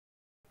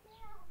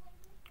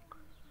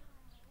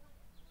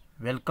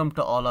Welcome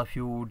to all of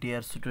you,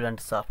 dear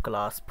students of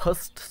class.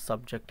 First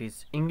subject is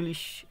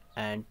English,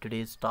 and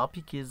today's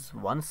topic is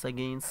once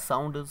again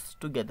sounds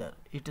together.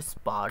 It is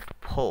part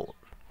 4.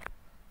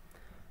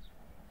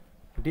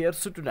 Dear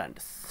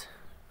students,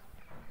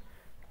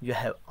 you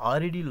have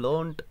already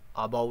learned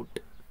about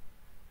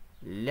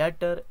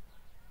letter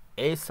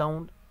A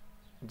sound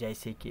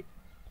जैसे कि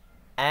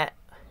A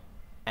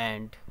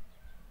and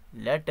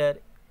letter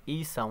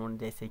E sound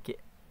जैसे कि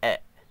A.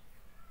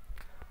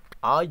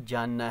 आज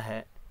जानना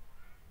है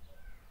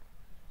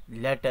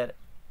letter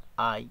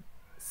I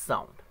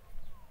sound.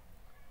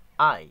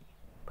 I.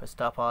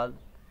 First of all,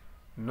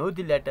 know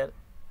the letter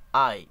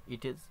I.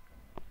 It is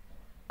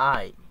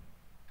I.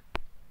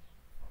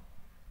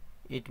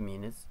 It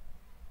means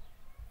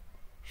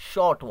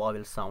short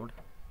vowel sound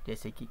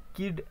जैसे कि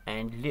kid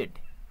and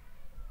lid.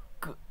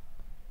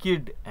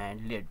 Kid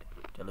and lid.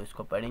 चलो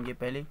इसको पढ़ेंगे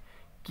पहले.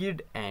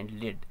 Kid and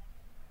lid.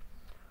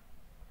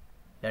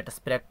 Let us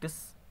practice.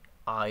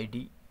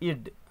 id,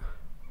 id,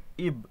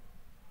 ib,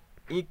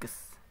 ix,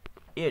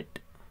 it,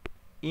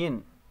 in,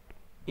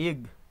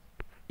 ig,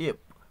 ip.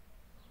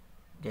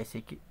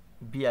 जैसे कि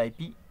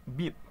bip,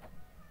 bip.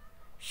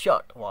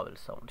 Short vowel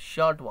sound.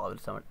 Short vowel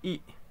sound. E,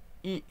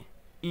 e,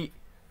 e.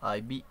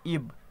 ib,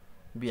 ib,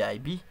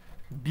 bib,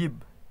 bib,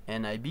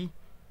 nib,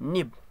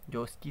 nib.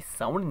 जो उसकी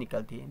sound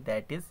निकलती है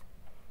that is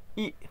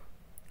E.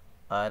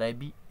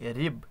 rib,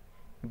 rib,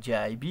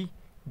 jib,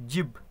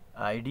 jib,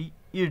 id,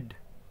 id,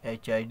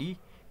 hid,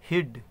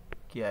 hid,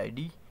 kid,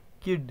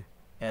 kid,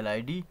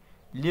 lid,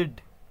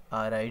 lid,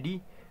 rid,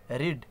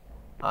 rid,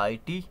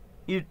 it,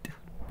 it,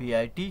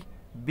 bit,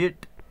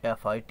 bit,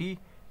 fit,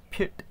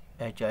 fit,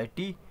 hit,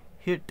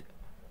 hit,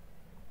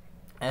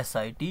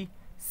 sit,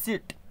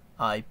 sit,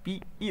 ip,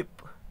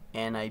 ip,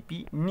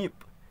 nip,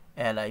 nip,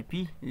 lip,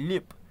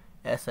 lip,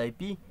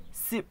 sip,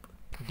 sip,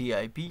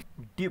 dip,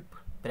 dip.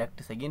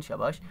 Practice again,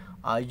 shabash.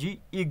 ig,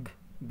 ig,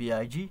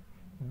 big,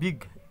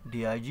 big,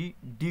 dig,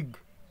 dig,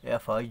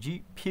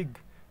 fig, fig,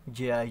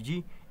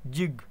 jig,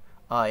 jig,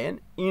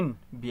 in,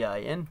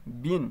 bin,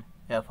 bin,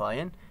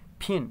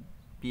 fin,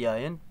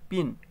 fin,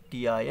 pin,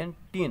 tin,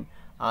 tin,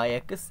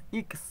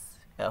 ix,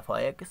 x,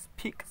 fix,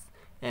 fix,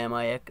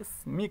 mix,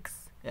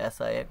 mix,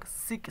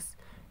 six,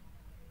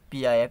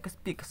 pix,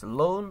 pix.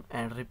 Learn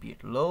and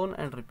repeat. Learn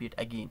and repeat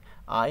again.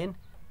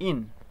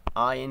 In,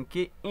 ink,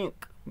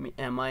 ink,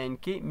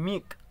 mink,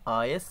 mink,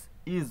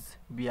 is,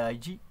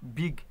 big,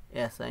 big,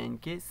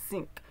 sink,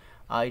 sink,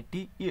 it,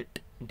 it,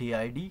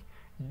 did,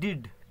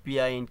 did,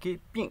 pink,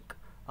 pink,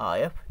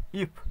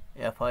 if,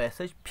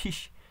 fish,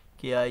 fish,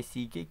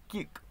 kick,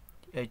 kick,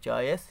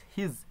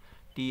 his,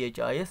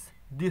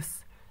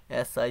 this,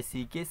 this,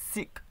 sick,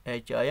 sick,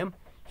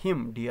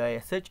 him,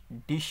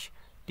 dish,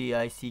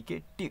 dish,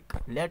 tick, tick.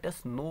 Let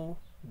us know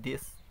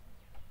this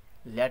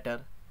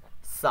letter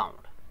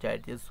sound.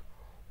 That is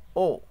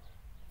O.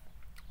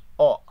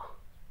 O.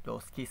 जो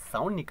उसकी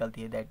sound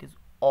निकलती है that is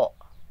O.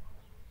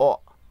 O.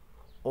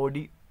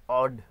 OD,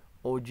 odd,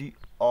 OG,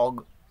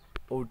 org,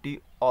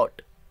 OT,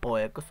 ought,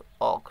 OX,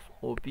 aux,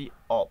 OP,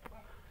 op.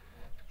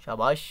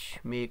 शाबाश.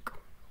 Make.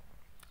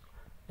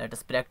 Let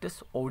us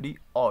practice. OD,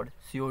 odd,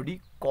 COD,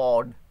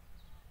 code,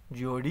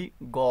 GOD,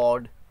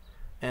 God,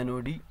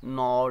 NOD,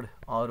 Nord,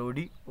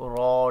 आरओडी,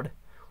 rod,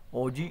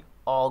 ओजी,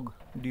 org,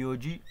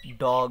 DOG,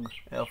 dog,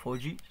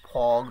 FOG,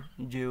 fog,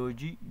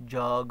 जेओजी,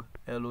 जाग,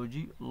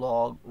 LOG,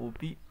 log,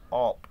 OP,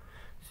 op,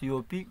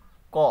 COP,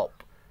 corp,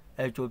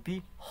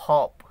 HOP,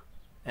 hop,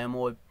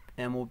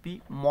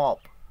 MOP, mop,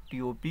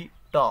 TOP,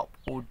 top,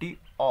 OT,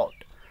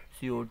 ought,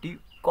 COT,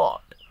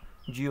 cot,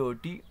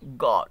 GOT,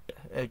 got,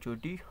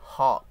 एचओटी,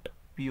 hot,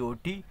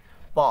 POT,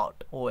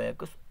 pot,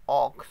 OX,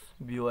 aux,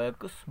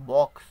 बीओएक्स,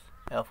 box,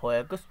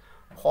 एफओएक्स,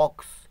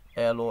 fox,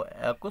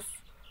 एलओएक्स,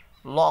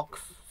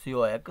 locks,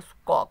 cox,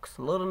 cox.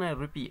 Learn and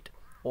repeat.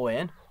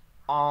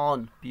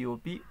 On,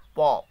 pop,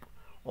 pop,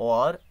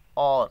 or,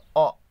 top,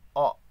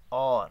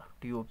 pod,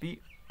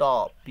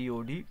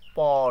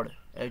 pod,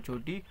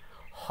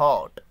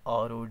 hot,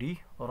 rod,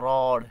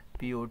 rod,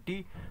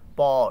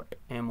 pot,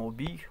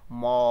 mob,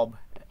 mob,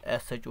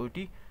 shot,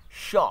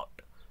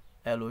 shot,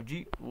 log,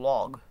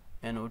 log,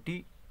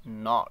 not,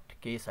 not.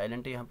 के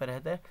silent यहाँ पर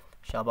रहता है.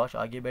 शाबाश.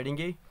 आगे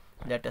बढ़ेंगे.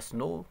 Let us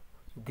know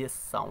this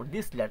sound,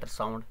 this letter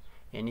sound.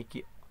 यानी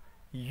कि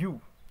यू,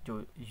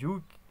 जो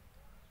यू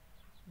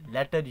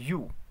लेटर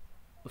यू,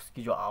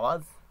 उसकी जो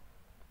आवाज़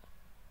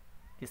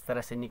किस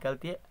तरह से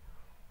निकलती है.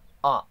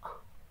 आ.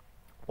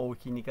 ओ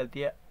की निकलती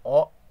है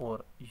ओ,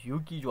 और यू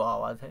की जो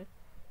आवाज़ है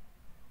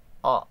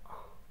आ.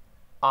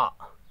 आ.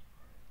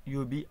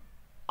 यू बी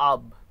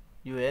अब,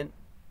 यू एन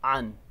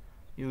अन,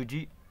 यू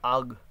जी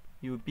अग,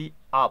 U P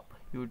up,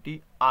 U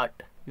T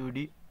अट, यू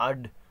डी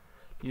अड,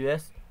 यू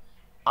एस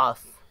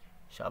अस.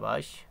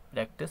 शाबाश.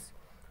 Practice.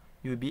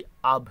 UB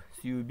ab,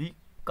 CUB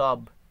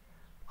cub,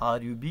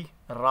 RUB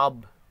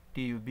rub,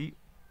 TUB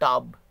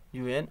tub,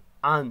 UN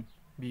un,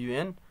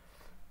 BUN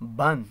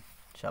bun.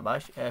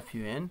 शाबाश.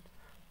 FUN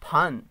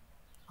fun,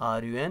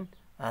 RUN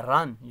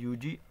run,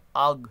 UG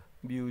ug,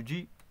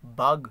 BUG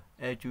bug,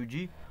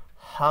 HUG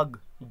hug,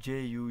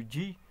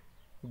 JUG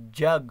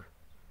jug,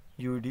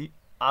 UD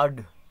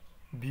UD,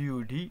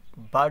 BUD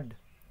bud,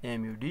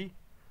 MUD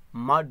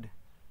mud,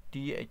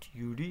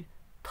 THUD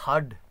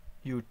thud,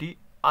 UT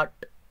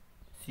ut,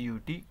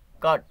 CUT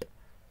cut,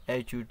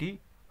 HUT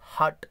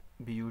hut,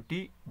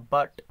 BUT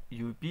but,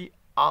 UP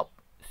up,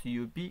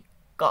 CUP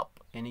cup।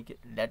 यानी कि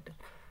letter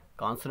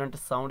consonant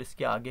sound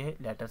इसके आगे है,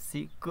 letter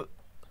C क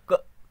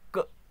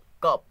क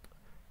cup.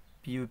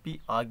 PUP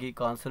आगे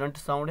consonant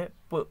sound है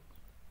प,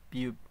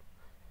 PU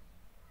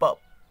पप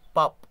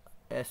पप,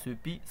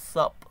 SUP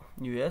सप,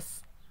 US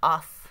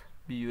अस,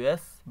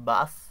 BUS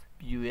बस,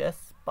 PUS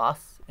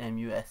pass,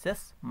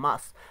 MUSS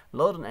mass।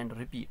 Learn and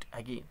repeat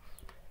again।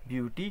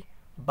 Beauty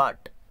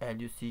but,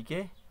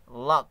 LUCK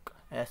luck,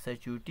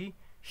 SHUT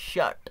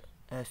shut,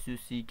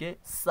 SUCK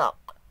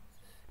suck,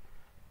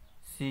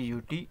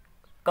 CUT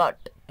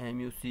cut,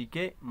 MUCK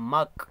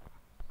muck।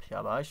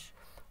 शाबाश।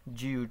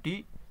 GUT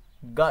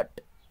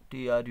gut,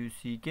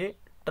 TRUCK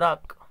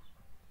truck,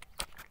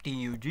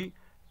 TUG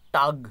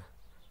tug,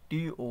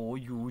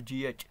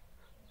 TOUGH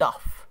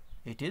tough।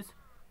 It is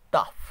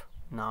tough,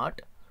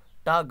 not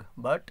tug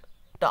but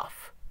tough।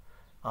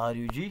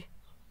 RUG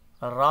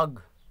rug,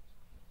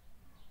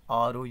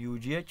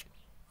 ROUGH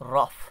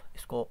rough।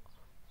 इसको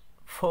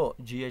फ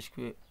GH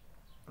के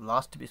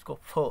last भी इसको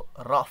फ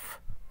rough,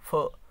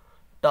 फ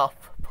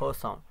tough, फ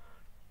sound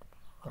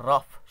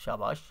rough.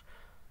 शाबाश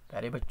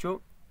प्यारे बच्चों,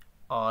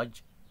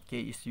 आज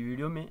के इस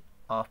वीडियो में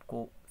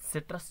आपको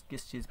सिट्रस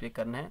किस चीज़ पे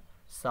करना है,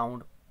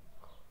 साउंड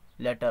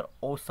लेटर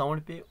ओ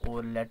साउंड पे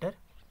और लेटर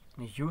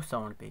यू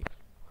साउंड पे।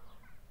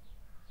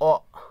 ओ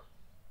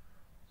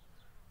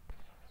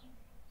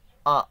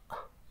आ,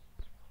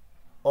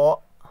 ओ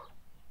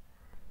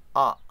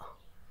आ,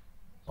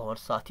 और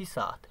साथ ही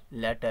साथ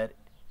लेटर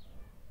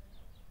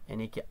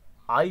यानी कि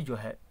आई जो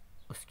है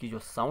उसकी जो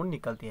साउंड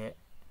निकलती है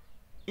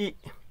ई,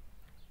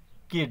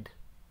 किड।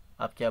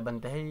 अब क्या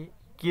बनता है ये,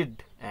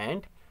 किड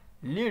एंड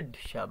लिड।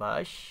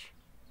 शाबाश।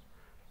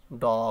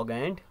 डॉग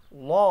एंड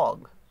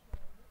लॉग,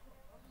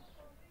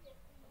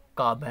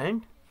 कब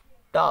एंड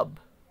टब।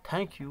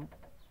 Thank you.